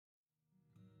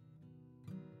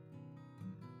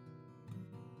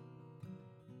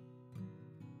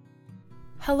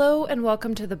Hello and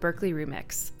welcome to the Berkeley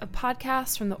Remix, a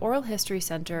podcast from the Oral History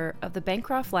Center of the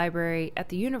Bancroft Library at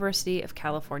the University of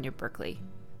California, Berkeley.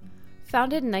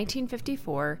 Founded in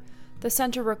 1954, the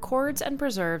center records and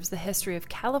preserves the history of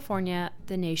California,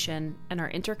 the nation, and our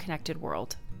interconnected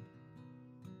world.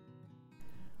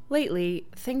 Lately,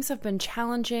 things have been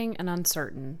challenging and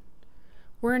uncertain.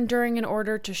 We're enduring an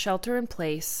order to shelter in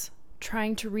place,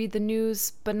 trying to read the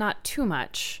news but not too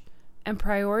much, and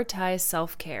prioritize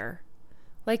self-care.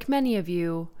 Like many of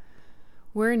you,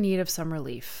 we're in need of some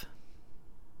relief.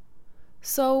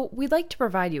 So we'd like to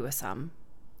provide you with some.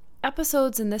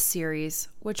 Episodes in this series,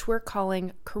 which we're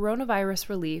calling Coronavirus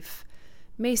Relief,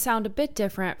 may sound a bit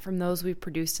different from those we've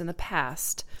produced in the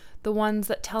past, the ones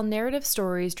that tell narrative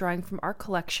stories drawing from our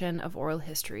collection of oral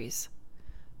histories.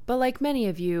 But like many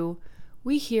of you,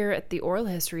 we here at the Oral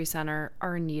History Center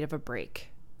are in need of a break.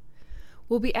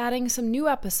 We'll be adding some new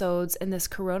episodes in this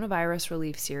Coronavirus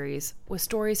Relief series with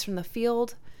stories from the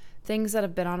field, things that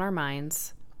have been on our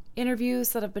minds, interviews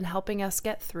that have been helping us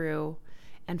get through,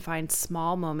 and find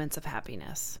small moments of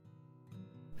happiness.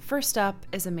 First up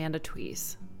is Amanda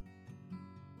Tewes.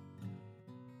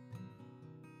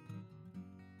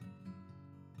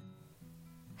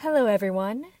 Hello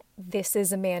everyone, this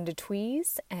is Amanda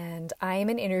Tewes, and I am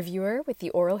an interviewer with the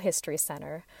Oral History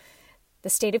Center. The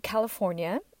state of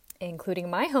California, including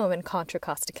my home in Contra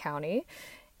Costa County,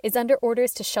 is under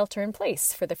orders to shelter in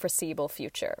place for the foreseeable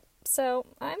future. So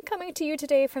I'm coming to you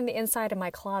today from the inside of my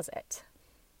closet.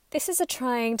 This is a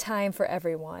trying time for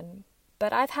everyone,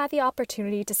 but I've had the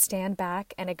opportunity to stand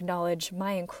back and acknowledge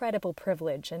my incredible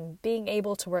privilege in being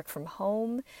able to work from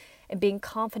home and being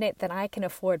confident that I can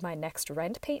afford my next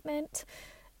rent payment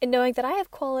and knowing that I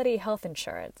have quality health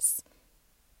insurance.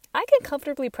 I can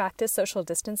comfortably practice social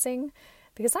distancing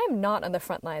because I'm not on the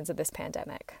front lines of this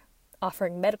pandemic,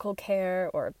 offering medical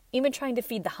care or even trying to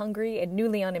feed the hungry and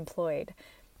newly unemployed.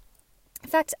 In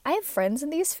fact, I have friends in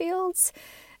these fields,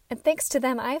 and thanks to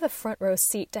them, I have a front row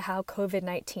seat to how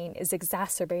COVID-19 is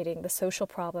exacerbating the social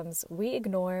problems we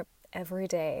ignore every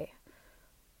day.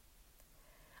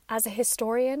 As a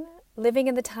historian, living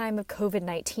in the time of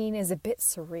COVID-19 is a bit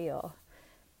surreal.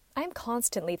 I'm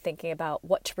constantly thinking about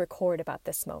what to record about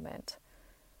this moment.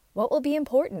 What will be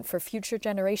important for future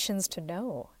generations to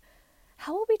know?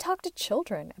 How will we talk to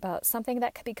children about something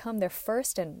that could become their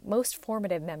first and most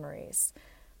formative memories?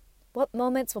 What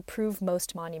moments will prove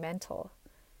most monumental?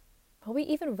 Will we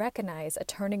even recognize a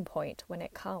turning point when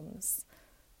it comes?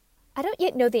 I don't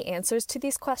yet know the answers to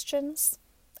these questions.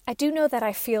 I do know that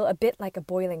I feel a bit like a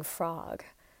boiling frog.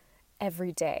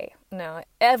 Every day, no,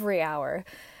 every hour,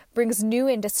 brings new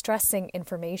and distressing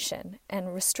information,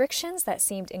 and restrictions that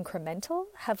seemed incremental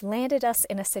have landed us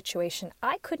in a situation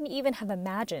I couldn't even have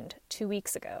imagined 2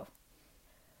 weeks ago.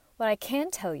 What I can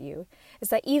tell you is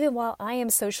that even while I am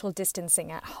social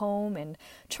distancing at home and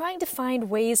trying to find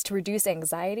ways to reduce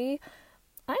anxiety,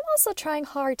 I'm also trying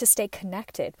hard to stay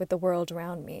connected with the world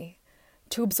around me,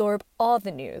 to absorb all the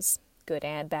news, good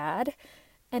and bad,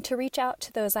 and to reach out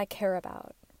to those I care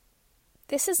about.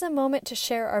 This is a moment to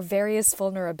share our various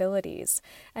vulnerabilities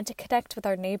and to connect with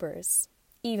our neighbors,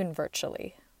 even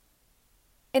virtually.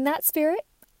 In that spirit,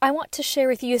 I want to share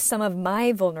with you some of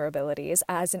my vulnerabilities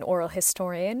as an oral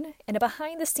historian and a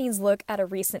behind-the-scenes look at a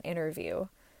recent interview.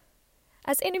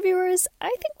 As interviewers, I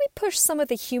think we push some of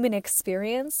the human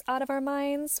experience out of our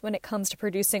minds when it comes to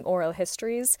producing oral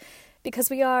histories because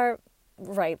we are,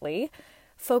 rightly,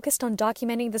 focused on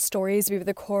documenting the stories we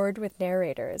record with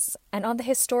narrators and on the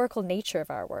historical nature of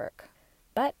our work.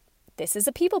 But this is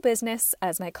a people business,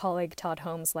 as my colleague Todd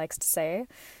Holmes likes to say,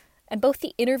 and both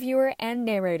the interviewer and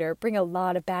narrator bring a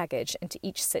lot of baggage into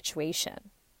each situation,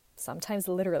 sometimes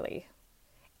literally.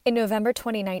 In November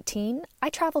 2019, I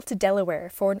traveled to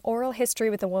Delaware for an oral history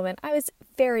with a woman I was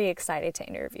very excited to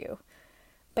interview.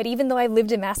 But even though I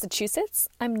lived in Massachusetts,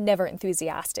 I'm never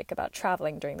enthusiastic about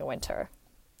traveling during the winter.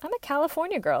 I'm a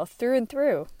California girl through and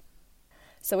through.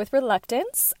 So with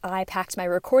reluctance, I packed my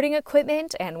recording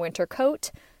equipment and winter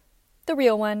coat, the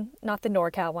real one, not the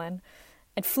NorCal one,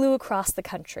 and flew across the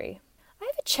country. I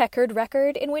have a checkered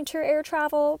record in winter air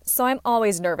travel, so I'm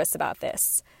always nervous about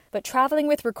this. But traveling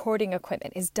with recording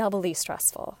equipment is doubly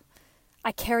stressful.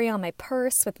 I carry on my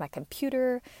purse with my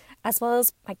computer, as well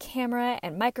as my camera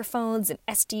and microphones and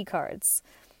SD cards.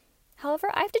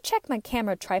 However, I have to check my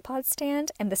camera tripod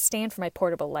stand and the stand for my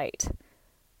portable light.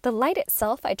 The light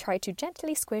itself I try to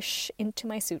gently squish into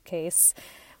my suitcase,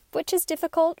 which is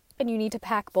difficult when you need to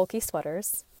pack bulky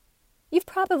sweaters. You've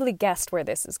probably guessed where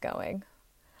this is going.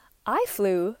 I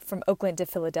flew from Oakland to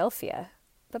Philadelphia,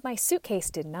 but my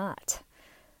suitcase did not.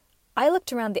 I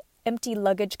looked around the empty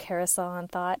luggage carousel and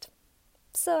thought,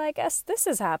 so I guess this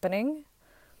is happening.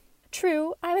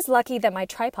 True, I was lucky that my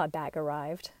tripod bag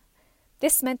arrived.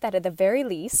 This meant that at the very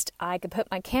least, I could put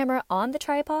my camera on the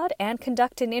tripod and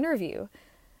conduct an interview.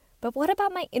 But what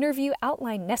about my interview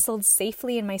outline nestled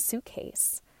safely in my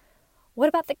suitcase? What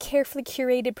about the carefully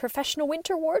curated professional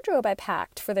winter wardrobe I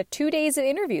packed for the 2 days of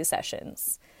interview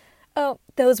sessions? Oh,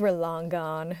 those were long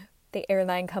gone, the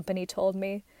airline company told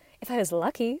me. If I was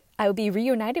lucky, I would be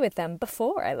reunited with them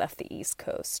before I left the East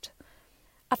Coast.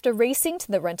 After racing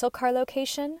to the rental car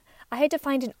location, I had to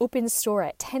find an open store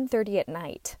at 10:30 at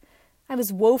night. I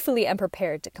was woefully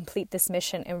unprepared to complete this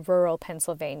mission in rural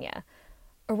Pennsylvania.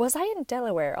 Or was I in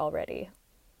Delaware already?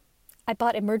 I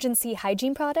bought emergency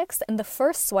hygiene products and the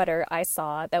first sweater I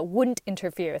saw that wouldn't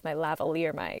interfere with my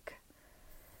lavalier mic.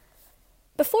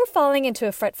 Before falling into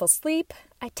a fretful sleep,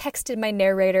 I texted my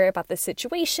narrator about the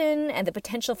situation and the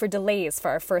potential for delays for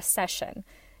our first session,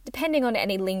 depending on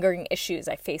any lingering issues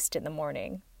I faced in the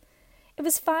morning. It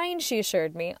was fine, she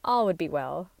assured me. All would be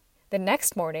well. The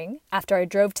next morning, after I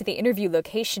drove to the interview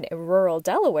location in rural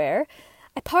Delaware,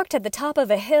 I parked at the top of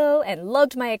a hill and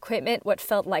lugged my equipment what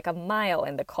felt like a mile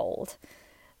in the cold.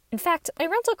 In fact, my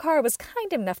rental car was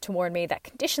kind enough to warn me that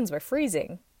conditions were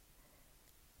freezing.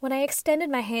 When I extended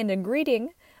my hand in greeting,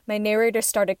 my narrator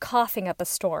started coughing up a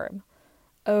storm.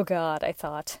 Oh God, I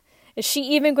thought. Is she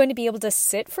even going to be able to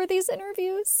sit for these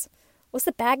interviews? Was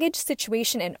the baggage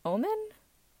situation an omen?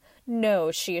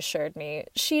 No, she assured me.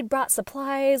 She'd brought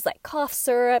supplies like cough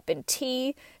syrup and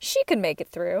tea. She could make it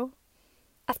through.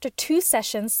 After 2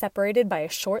 sessions separated by a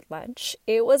short lunch,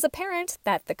 it was apparent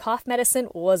that the cough medicine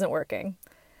wasn't working.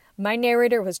 My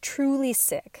narrator was truly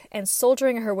sick and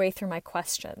soldiering her way through my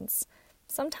questions,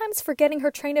 sometimes forgetting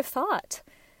her train of thought.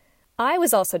 I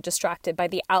was also distracted by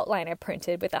the outline I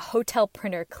printed with a hotel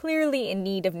printer clearly in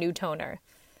need of new toner.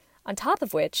 On top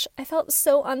of which, I felt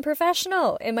so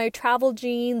unprofessional in my travel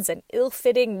jeans and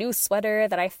ill-fitting new sweater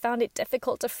that I found it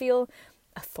difficult to feel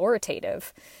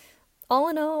authoritative. All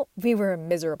in all, we were a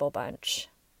miserable bunch.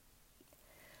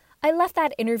 I left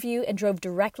that interview and drove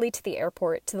directly to the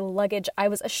airport to the luggage I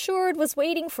was assured was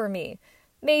waiting for me.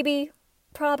 Maybe,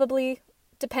 probably,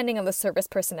 depending on the service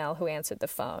personnel who answered the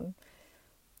phone.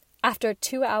 After a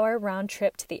 2-hour round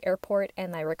trip to the airport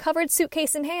and my recovered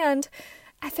suitcase in hand,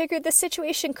 I figured the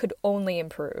situation could only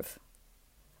improve.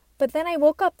 But then I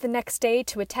woke up the next day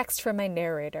to a text from my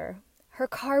narrator. Her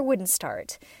car wouldn't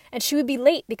start, and she would be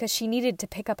late because she needed to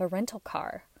pick up a rental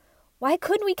car. Why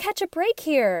couldn't we catch a break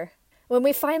here? When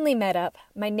we finally met up,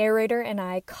 my narrator and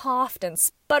I coughed and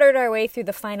sputtered our way through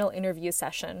the final interview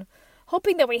session,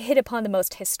 hoping that we hit upon the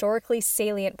most historically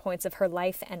salient points of her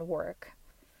life and work.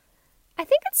 I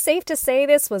think it's safe to say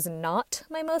this was not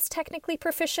my most technically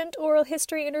proficient oral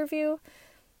history interview.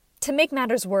 To make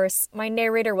matters worse, my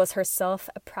narrator was herself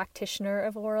a practitioner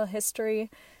of oral history.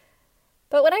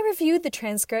 But when I reviewed the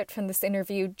transcript from this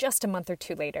interview just a month or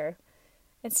 2 later,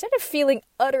 instead of feeling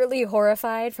utterly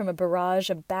horrified from a barrage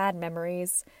of bad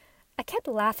memories, I kept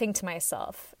laughing to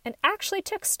myself and actually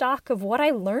took stock of what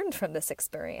I learned from this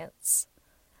experience.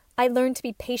 I learned to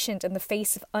be patient in the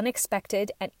face of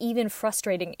unexpected and even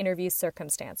frustrating interview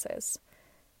circumstances.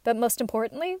 But most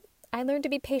importantly, I learned to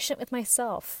be patient with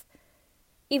myself.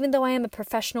 Even though I am a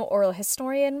professional oral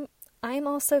historian, I am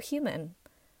also human.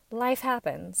 Life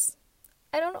happens.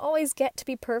 I don't always get to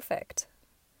be perfect.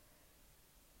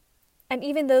 And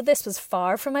even though this was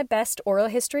far from my best oral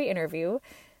history interview,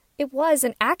 it was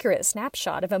an accurate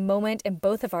snapshot of a moment in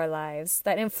both of our lives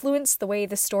that influenced the way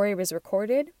the story was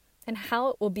recorded and how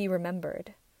it will be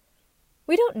remembered.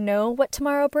 We don't know what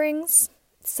tomorrow brings,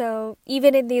 so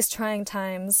even in these trying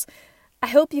times, I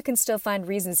hope you can still find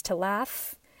reasons to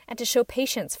laugh and to show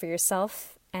patience for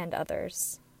yourself and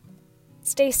others.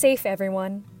 Stay safe,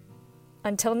 everyone.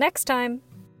 Until next time.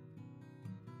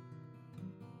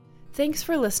 Thanks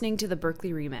for listening to the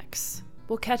Berkeley Remix.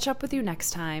 We'll catch up with you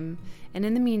next time, and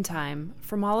in the meantime,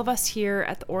 from all of us here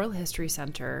at the Oral History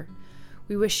Center,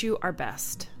 we wish you our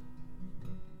best.